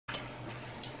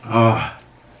Come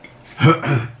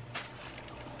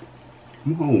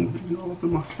on, you all up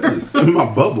in my space, in my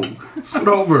bubble. Scoot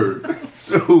over.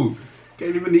 Shoot,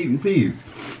 can't even eat in peace.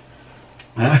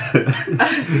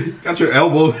 Got your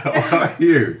elbows out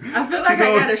here. I feel like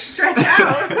I gotta stretch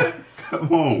out.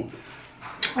 Come on.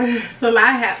 It's a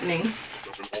lot happening.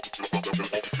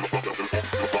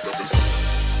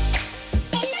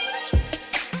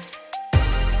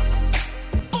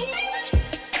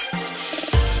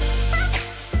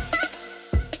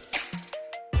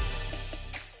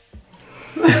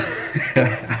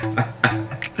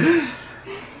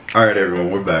 All right, everyone,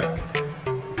 we're back.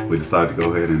 We decided to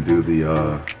go ahead and do the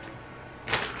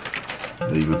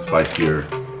even spicier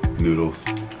noodles.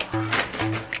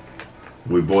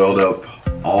 We boiled up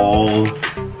all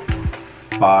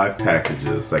 5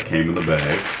 packages that came in the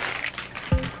bag.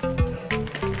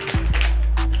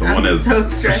 Someone is so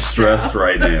stressed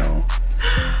right now.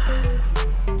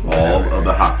 All of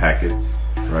the hot packets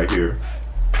right here.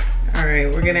 All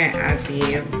right, we're gonna add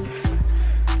these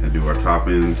and do our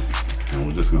toppings, and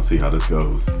we're just gonna see how this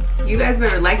goes. You guys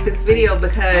better like this video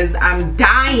because I'm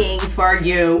dying for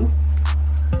you.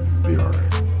 Be all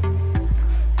right.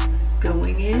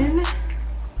 Going in.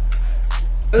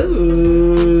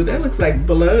 Ooh, that looks like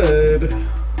blood.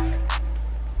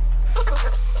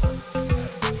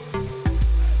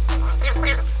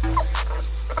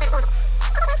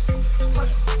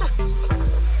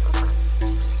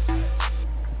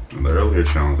 The earlier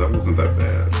challenge, that wasn't that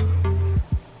bad.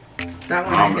 That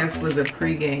one, I guess, was a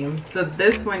pre-game. So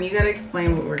this one, you gotta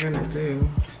explain what we're gonna do.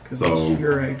 Because it's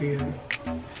your idea.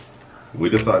 We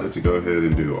decided to go ahead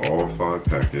and do all 5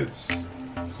 packets.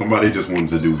 Somebody just wanted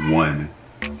to do 1.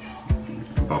 I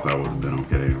thought that would have been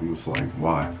okay. I'm just like,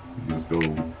 why? Just go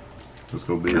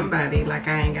big. Somebody, like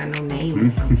I ain't got no name or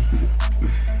something.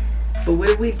 But what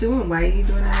are we doing? Why are you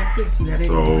doing it like this? You gotta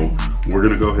explain. We're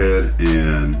gonna go ahead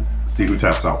and see who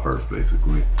taps out first,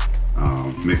 basically.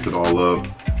 Mix it all up.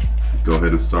 Go ahead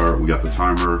and start. We got the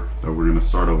timer that we're gonna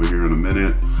start over here in a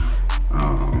minute.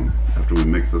 After we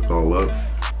mix this all up,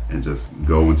 and just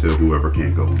go until whoever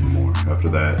can't go anymore. After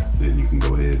that, then you can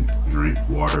go ahead, drink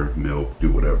water, milk,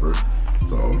 do whatever.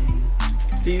 So,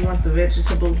 do you want the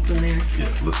vegetables in there?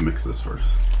 Yeah, let's mix this first.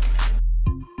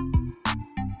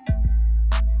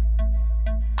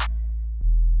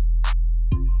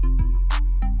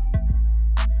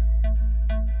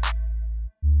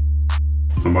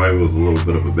 Somebody was a little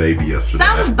bit of a baby yesterday.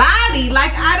 Somebody,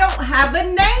 like I don't have a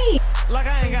name. Like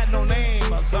I ain't got no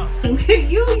name or something.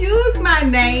 You use my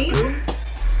name.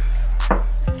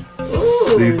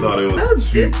 Ooh, she thought it was so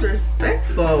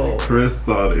disrespectful. Chris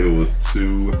thought it was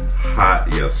too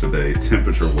hot yesterday,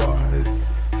 temperature-wise.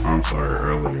 I'm sorry,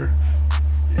 earlier.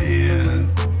 And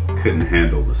couldn't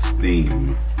handle the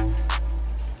steam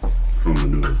from the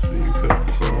noodles being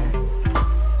cooked. So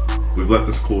we've let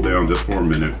this cool down just for a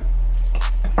minute.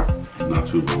 Not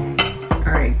too long. All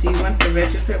right, do you want the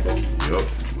vegetables? Yep,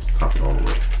 let's top it all the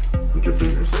way. Put your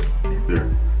fingers there.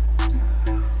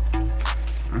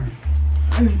 All right.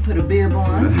 Let me put a bib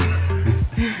on.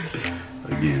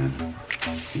 Again,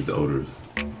 these odors.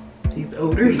 These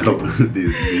odors? No,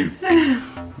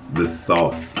 this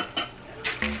sauce.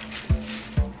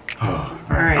 All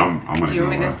right, I'm do you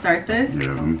want me to start this?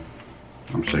 Yeah,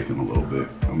 I'm shaking a little bit.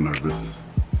 I'm nervous.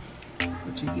 That's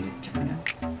what you get trying to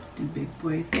do big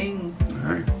boy things. All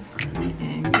right,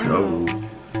 and go.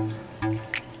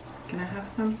 Can I have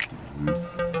some?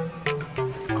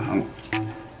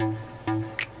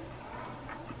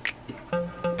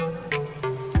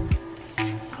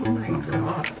 Oh my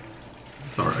God.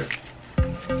 It's all right.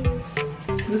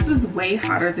 This is way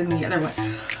hotter than the other one.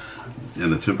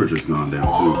 And the temperature's gone down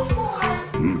too.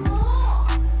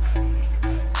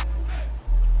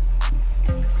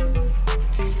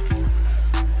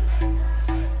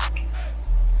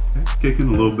 It's kicking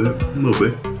a little bit,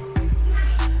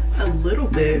 A little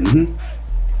bit? Mm-hmm.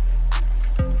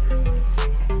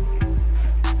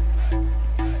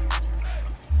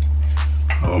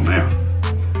 Oh man.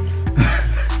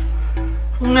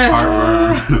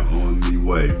 On the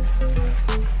way.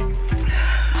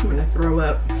 I'm gonna throw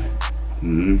up.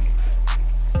 Mm-hmm.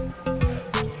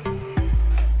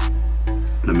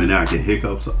 The minute I get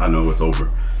hiccups, I know it's over.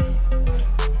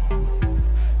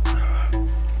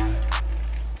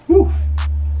 Whew.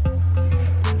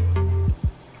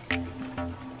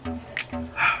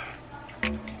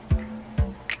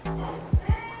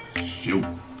 Shoot.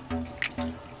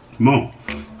 Come on.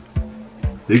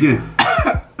 Dig in.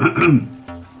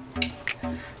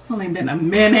 It's only been a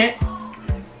minute.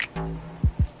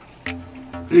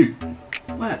 Eat.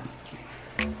 What?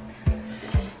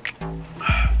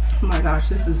 Oh my gosh,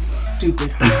 this is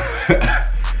stupid.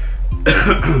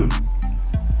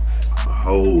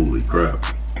 Holy crap.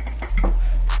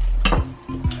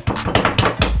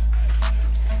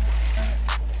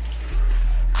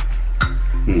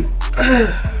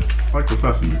 I like the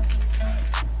sesame.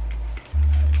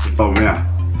 Oh man.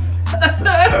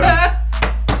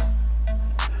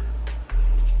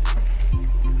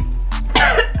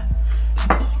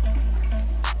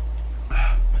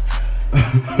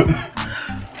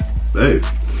 Babe.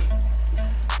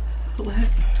 What?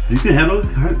 You can handle it.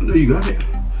 I know you got it.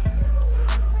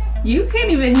 You can't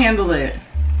even handle it.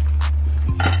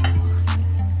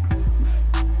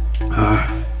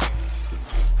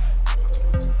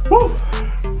 Woo.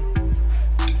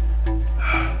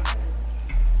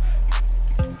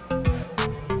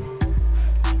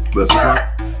 But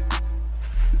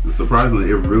surprisingly,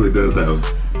 it really does have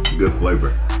good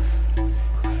flavor.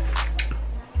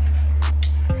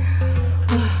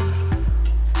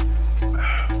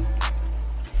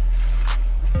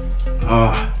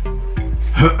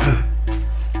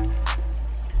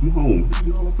 Come on,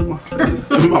 you all up in my space,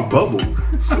 in my bubble.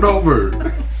 Scoot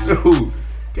over. Shoot,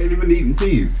 can't even eat in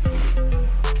peace.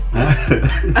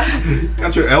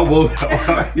 Got your elbows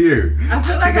out here. I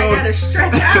feel like I gotta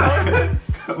stretch out.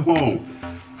 Come on.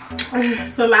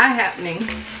 It's a lot happening.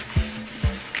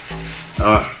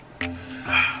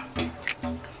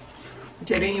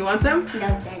 Jaden, you want some?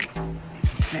 No thanks.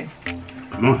 Okay.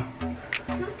 Come on.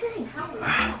 Okay,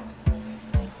 how?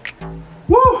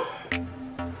 Woo!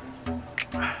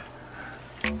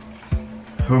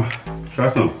 Oh, try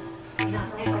some.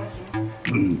 Not my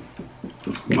version.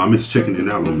 I miss chicken in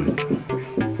that one, man.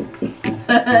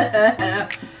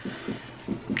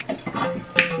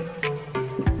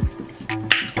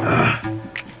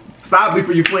 Stop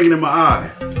before you fling it in my eye.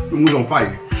 Then we're gonna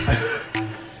fight.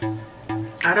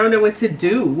 I don't know what to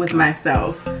do with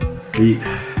myself. Eat.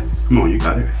 Come on, you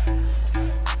got it.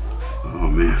 Oh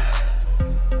man.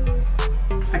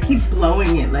 I keep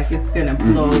blowing it like it's gonna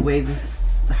blow away this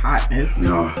hotness.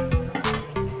 No.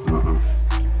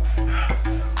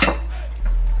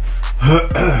 How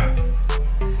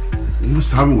much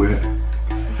time are we at?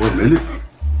 4 minutes?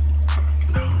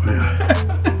 Oh man.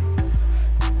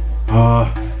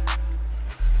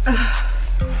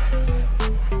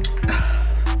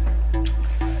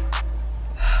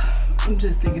 I'm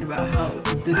just thinking about how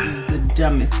this is the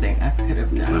dumbest thing I could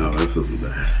have done. No, this isn't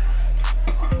bad.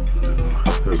 No,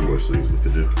 there's worse things we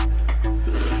could do.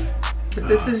 But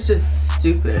this is just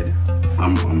stupid.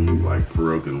 I'm like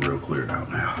broken real clear out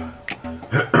now.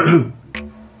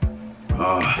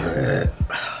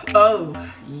 Oh,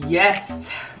 yes.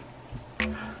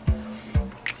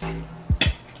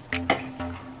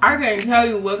 I can't tell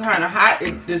you what kind of hot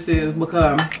this is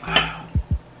because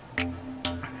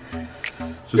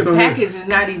the package is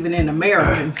not even in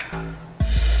American.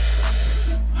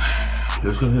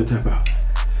 Let's go ahead and tap out.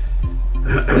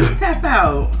 Tap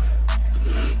out.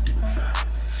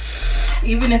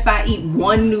 Even if I eat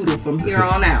one noodle from here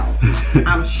on out,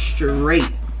 I'm straight.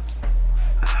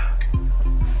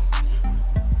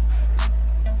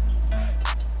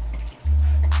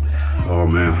 Oh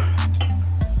man.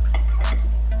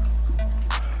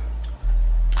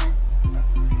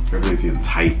 Everything's getting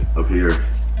tight up here.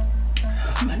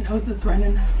 My nose is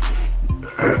running.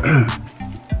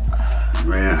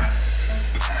 Man.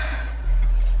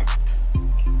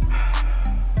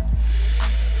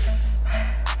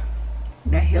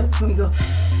 That helps when you go.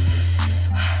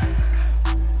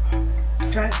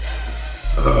 Try it.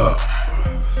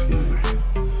 Excuse me.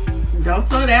 Don't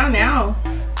slow down now.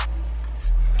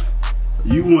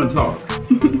 You want to talk.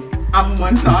 I'm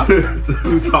one talk.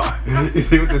 Two talk. You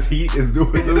see what this heat is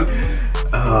doing to me?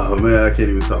 Oh man, I can't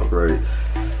even talk right.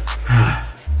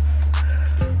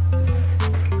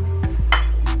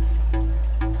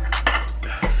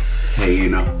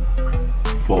 Pain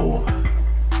full.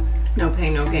 No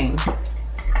pain, no gain.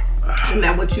 Isn't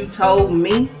that what you told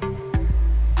me?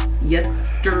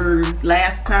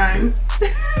 Last time?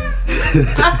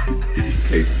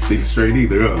 Can't think straight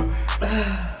either,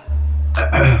 huh?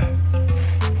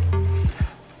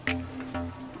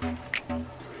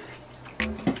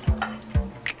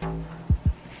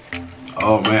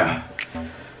 Oh man.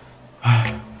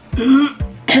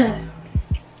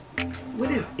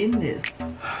 What is in this?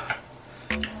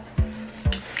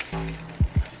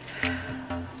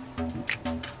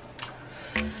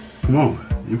 Come on,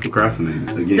 you procrastinating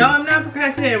again. No, I'm not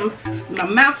procrastinating. My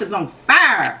mouth is on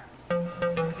fire.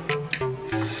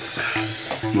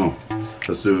 Come on,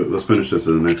 let's do it. Let's finish this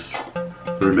in the next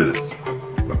 3 minutes.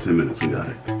 About 10 minutes, we got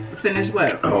it. Finish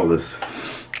what? All this.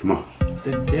 Come on.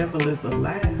 The devil is a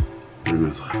liar. 3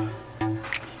 minutes left.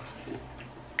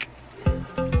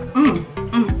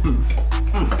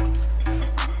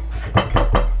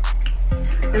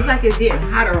 like it's getting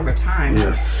hotter over time.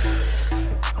 Yes.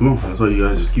 Come on, that's why you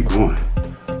gotta just keep going.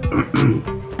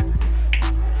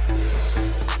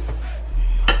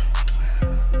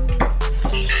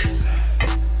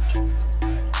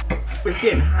 It's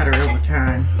getting hotter over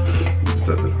time. You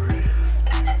said that already.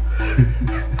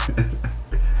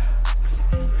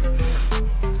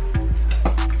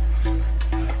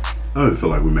 I don't feel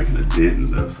like we're making a dent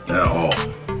in this at all.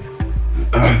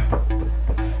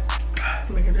 It's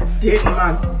making a dent in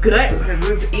my gut because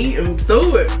it's eating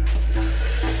through it.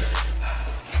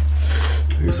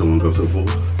 Here, someone go to the pool.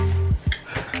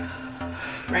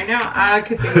 Right now, I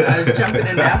could think of jumping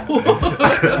in that pool.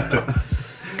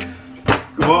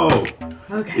 Come on.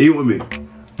 Okay. Eat with me.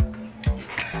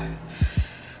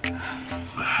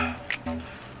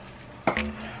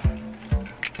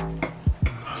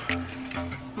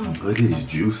 Look at these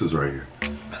juices right here.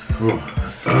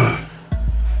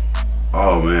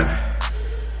 Oh man.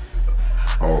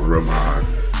 Oh, rub my eye.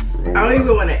 I don't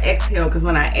even want to exhale because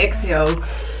when I exhale,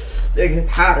 it gets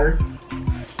hotter.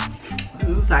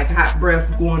 This is like hot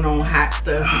breath going on, hot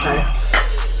stuff. It's like,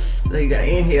 so you gotta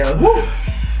inhale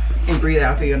and breathe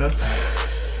out through your nose.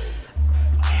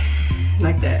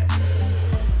 Like that.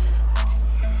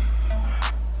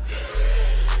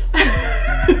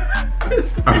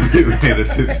 I'm not even paying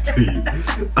attention to you.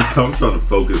 I'm trying to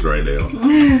focus right now.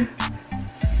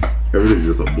 Everything's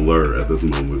just a blur at this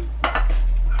moment.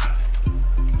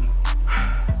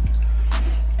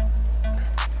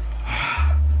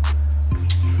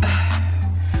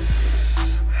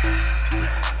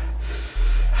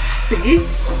 See?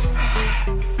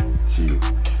 Shoot.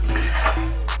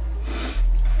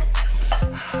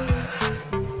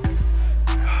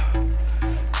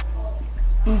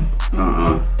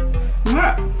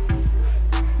 What?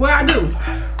 What I do?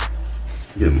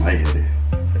 Getting lightheaded.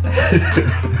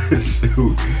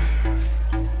 Shoot.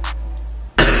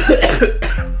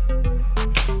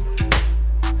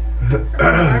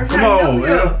 Come on,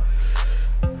 man.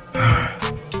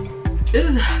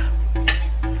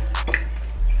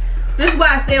 This is why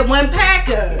I said one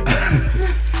packer.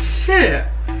 Shit.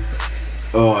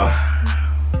 Oh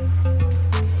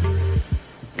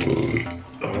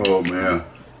man.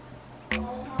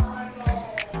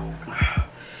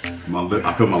 My lip,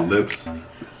 I feel my lips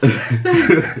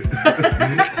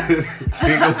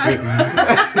tingling.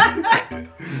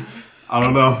 I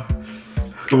don't know.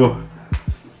 Come on.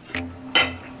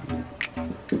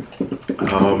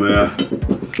 Oh man.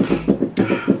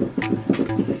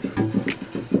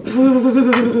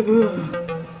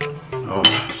 Oh.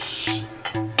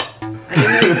 I didn't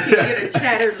know you could get a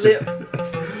chattered lip.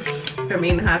 I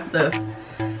mean hot stuff.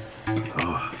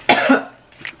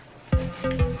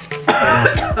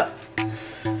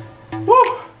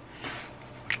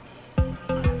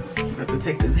 Have to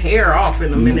take this hair off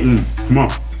in a minute. Come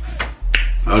on.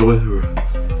 All the way through.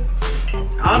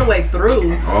 All the way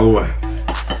through. All the way.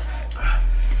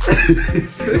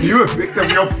 You have picked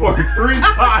up your fork 3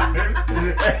 times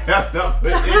and have not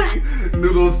put any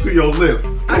noodles to your lips.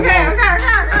 Okay.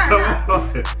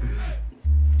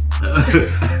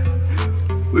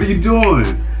 What are you doing?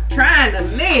 Trying to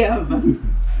live.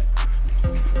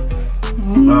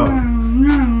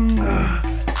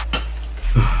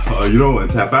 Oh, you don't want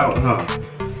to tap out, huh?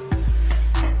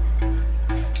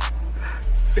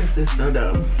 This is so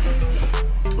dumb.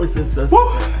 This is so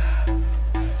stupid.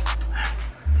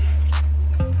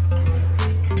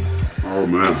 Oh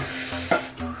man.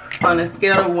 On a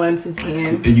scale of 1 to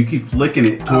 10. And you keep flicking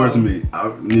it towards me.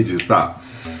 I need you to stop.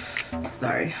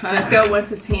 Sorry. On a scale of 1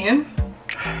 to 10.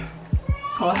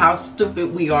 On how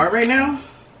stupid we are right now.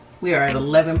 We are at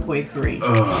 11.3.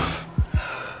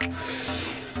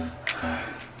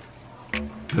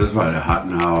 This is probably hot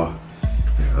now.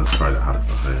 Yeah, that's probably the hottest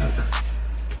I've had.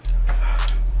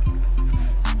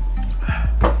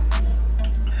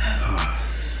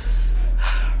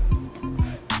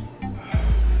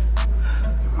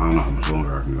 I don't know how much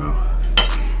longer I can go.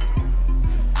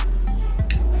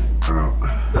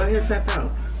 Go ahead, tap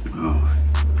out. Oh.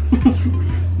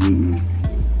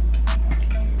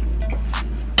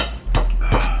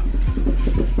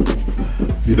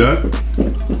 You done?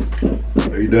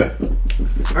 Are you done?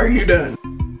 Are you done?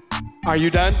 Are you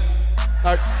done?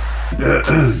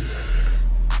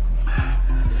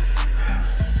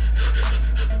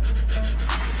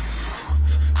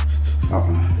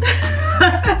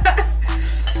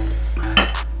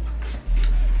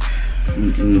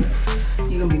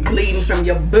 You're gonna be bleeding from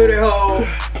your booty hole.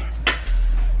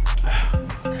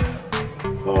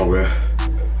 Oh man.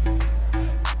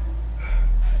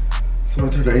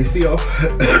 Someone turn the AC off.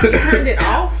 You turned it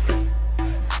off?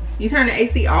 You turned the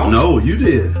AC off? No, you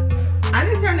did. I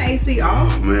didn't turn the AC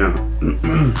off. Oh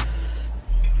man.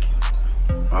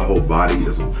 My whole body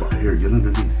is on fire. Here, get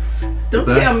underneath. Don't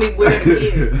tell me where it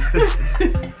is.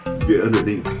 Get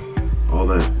underneath. All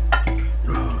that.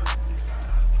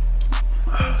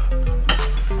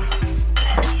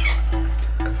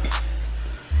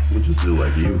 We'll just do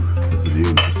like you. Just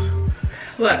you.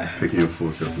 Just What? pick your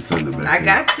fork up and send it back. I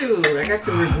got to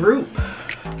regroup.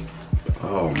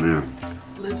 Oh man.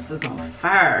 Lips is on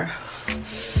fire.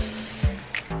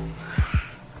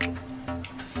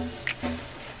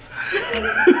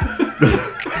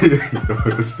 You don't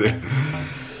understand.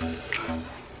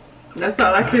 That's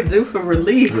all I could do for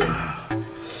relief.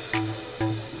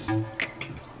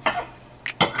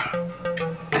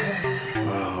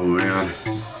 Oh man.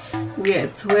 We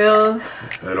had 12.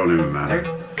 That don't even matter.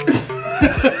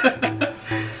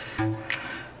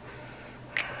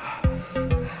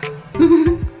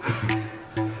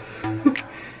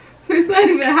 It's not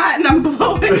even hot and I'm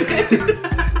blowing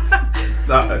it.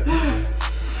 Stop it.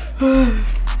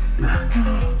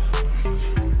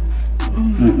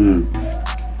 Mm-mm.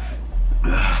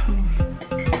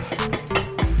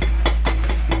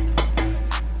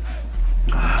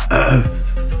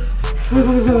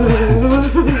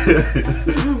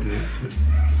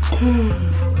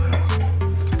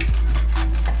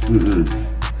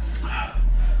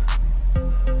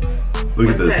 Look at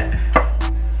What's this. that?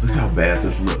 Look how bad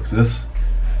this looks. This.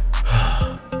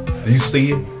 Do you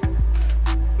see it?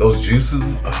 Those juices.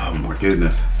 Oh my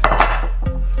goodness.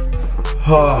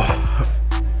 Oh.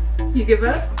 You give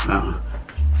up? No,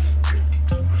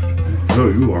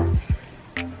 you are.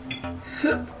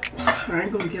 I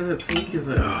ain't gonna give up till you give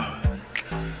up.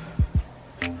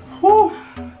 Whew.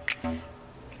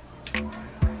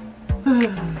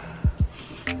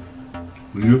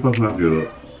 You supposed to not give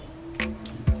up.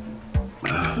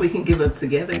 We can give up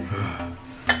together.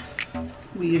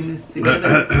 We in this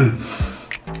together.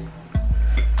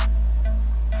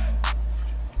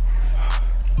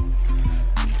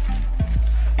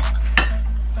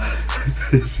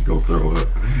 She's gonna throw up.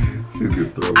 She's gonna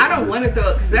throw up. I don't want to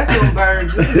throw it because that's gonna burn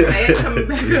just as bad coming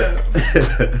back up.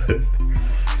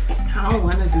 I don't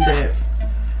want to do that.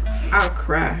 I'll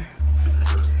cry.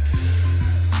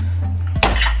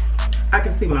 I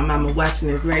can see my mama watching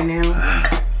this right now.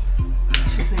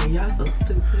 She's saying, y'all so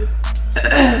stupid.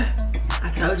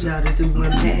 I told y'all to do one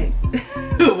bag.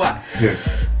 What? Here.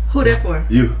 Who that for?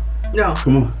 You. No,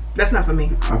 Come on. that's not for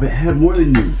me. I've had more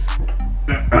than you.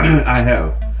 I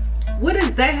have. What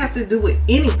does that have to do with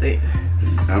anything?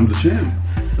 I'm the champ.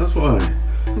 That's why.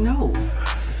 No.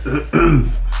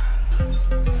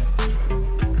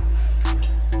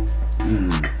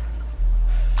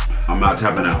 I'm not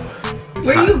tapping out. It's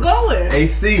Where hot. you going?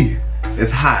 AC.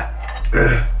 It's hot.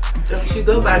 Don't you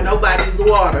go by nobody's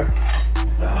water.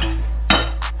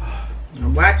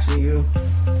 I'm watching you.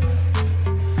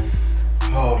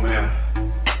 Oh man.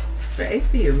 The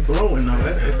AC is blowing though,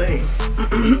 that's the thing.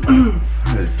 I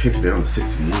had to kick it down to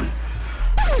 61.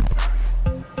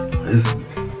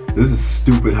 This is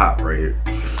stupid hot right here.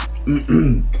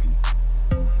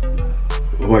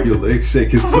 Why your legs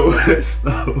shaking so much?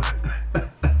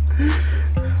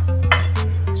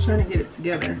 Just trying to get it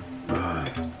together.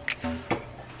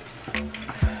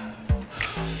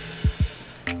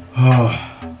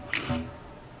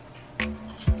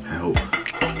 Help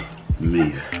me.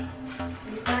 You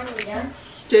finally done?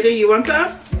 JD, you want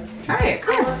some? Hey,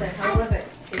 come How on. was it? How was it?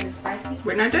 Is it spicy?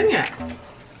 We're not done yet. No.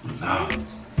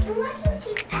 Then why do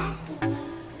you keep asking me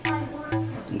if I want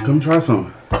some? Come try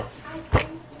some.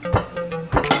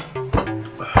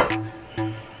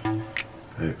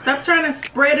 Stop trying to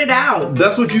spread it out.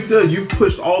 That's what you've done. You've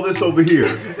pushed all this over here.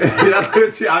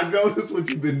 I know that's what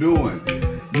you've been doing.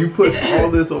 You pushed all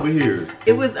this over here.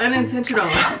 It was unintentional.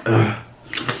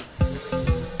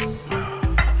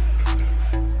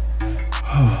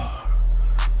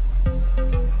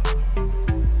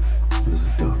 This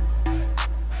is dumb.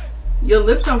 Your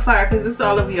lips on fire because it's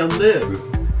all over your lips.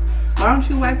 Why don't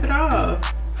you wipe it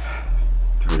off?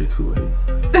 32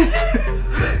 8.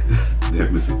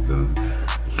 Damage is done.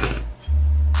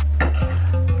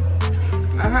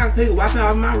 I had to wipe it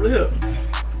off my lip.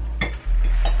 I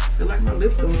feel like my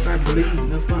lips gonna start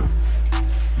bleeding or something.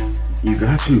 You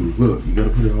got to. Look, you gotta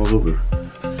put it all over.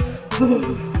 Put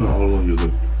it all on your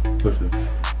lip. Push it.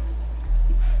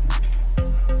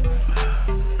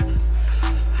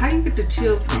 How you get the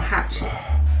chills from hot shit?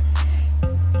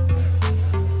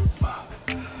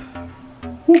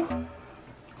 Whew.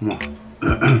 Come on.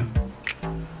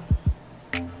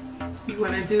 You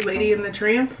wanna do Lady and the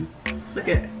Tramp? Look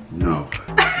at it. No.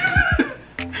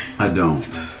 I don't.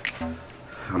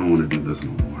 I don't want to do this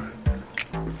no more.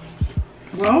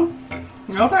 Well,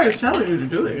 Nobody's telling you to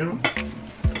do it, you know?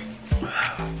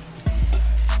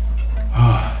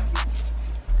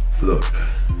 Look.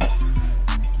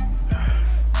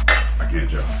 I can't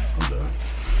jump. I'm done.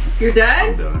 You're done?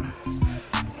 I'm done.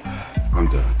 I'm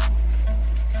done.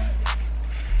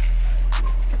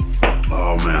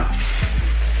 Oh man.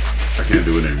 I can't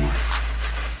do it anymore.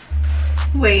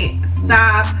 Wait,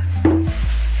 stop.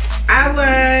 I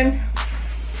won.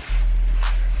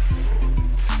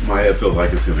 My head feels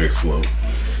like it's gonna explode.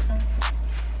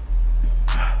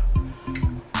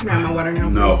 Can I have my water now?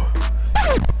 No.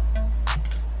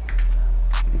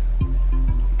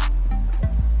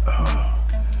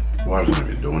 Water's not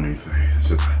even doing anything. It's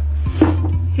just.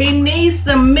 He needs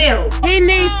some milk. He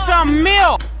needs some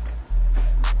milk.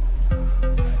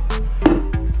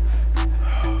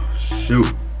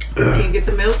 Shoot. Can you get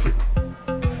the milk?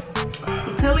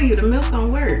 I'm telling you, the milk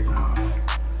don't work.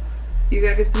 You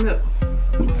gotta get the milk.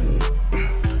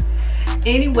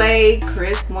 Anyway,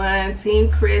 Chris won. Team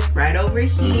Chris right over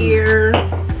here.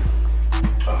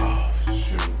 Oh,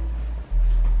 shoot.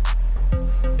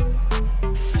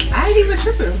 I ain't even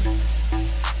tripping.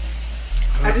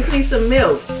 I just need some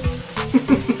milk.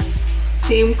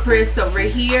 Team Chris over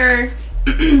here.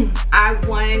 I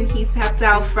won. He tapped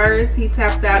out first. He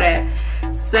tapped out at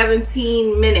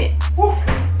 17 minutes.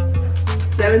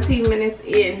 17 minutes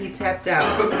in, he tapped out.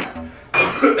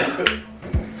 Woo,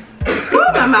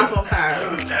 my mouth on fire.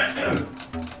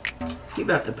 He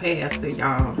about to pass it,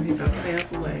 y'all. He about to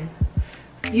pass away.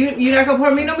 You not gonna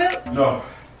pour me no milk? No.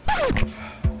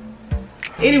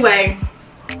 Anyway,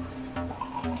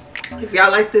 if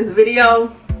y'all like this video,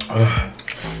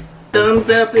 thumbs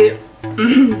up it.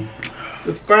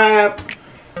 Subscribe.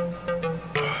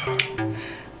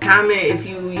 Comment if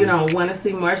you want to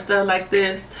see more stuff like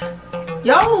this.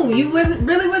 Yo, you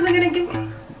really wasn't gonna give me.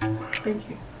 Thank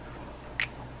you.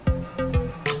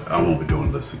 I won't be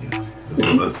doing this again.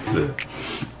 This is it.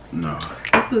 No.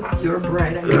 This was your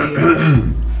bright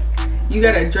idea. You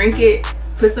gotta drink it,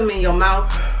 put some in your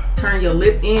mouth, turn your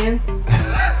lip in,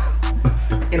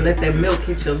 and let that milk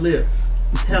hit your lip.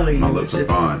 I'm telling you, My lips are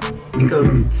fine. It goes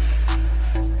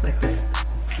like that.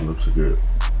 My lips are good.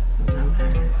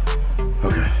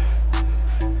 Okay.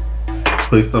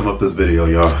 Please thumb up this video,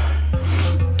 y'all.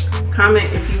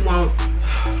 Comment if you want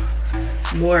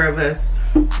more of us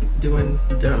doing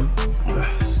dumb,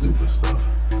 Stupid stuff.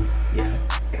 yeah.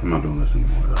 I'm not doing this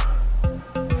anymore, though.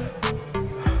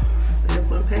 Instead of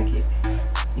one packet,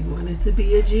 you want it to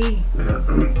be a G.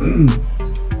 Ooh,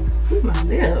 my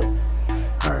lip.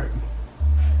 All right.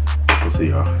 We'll see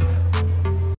y'all.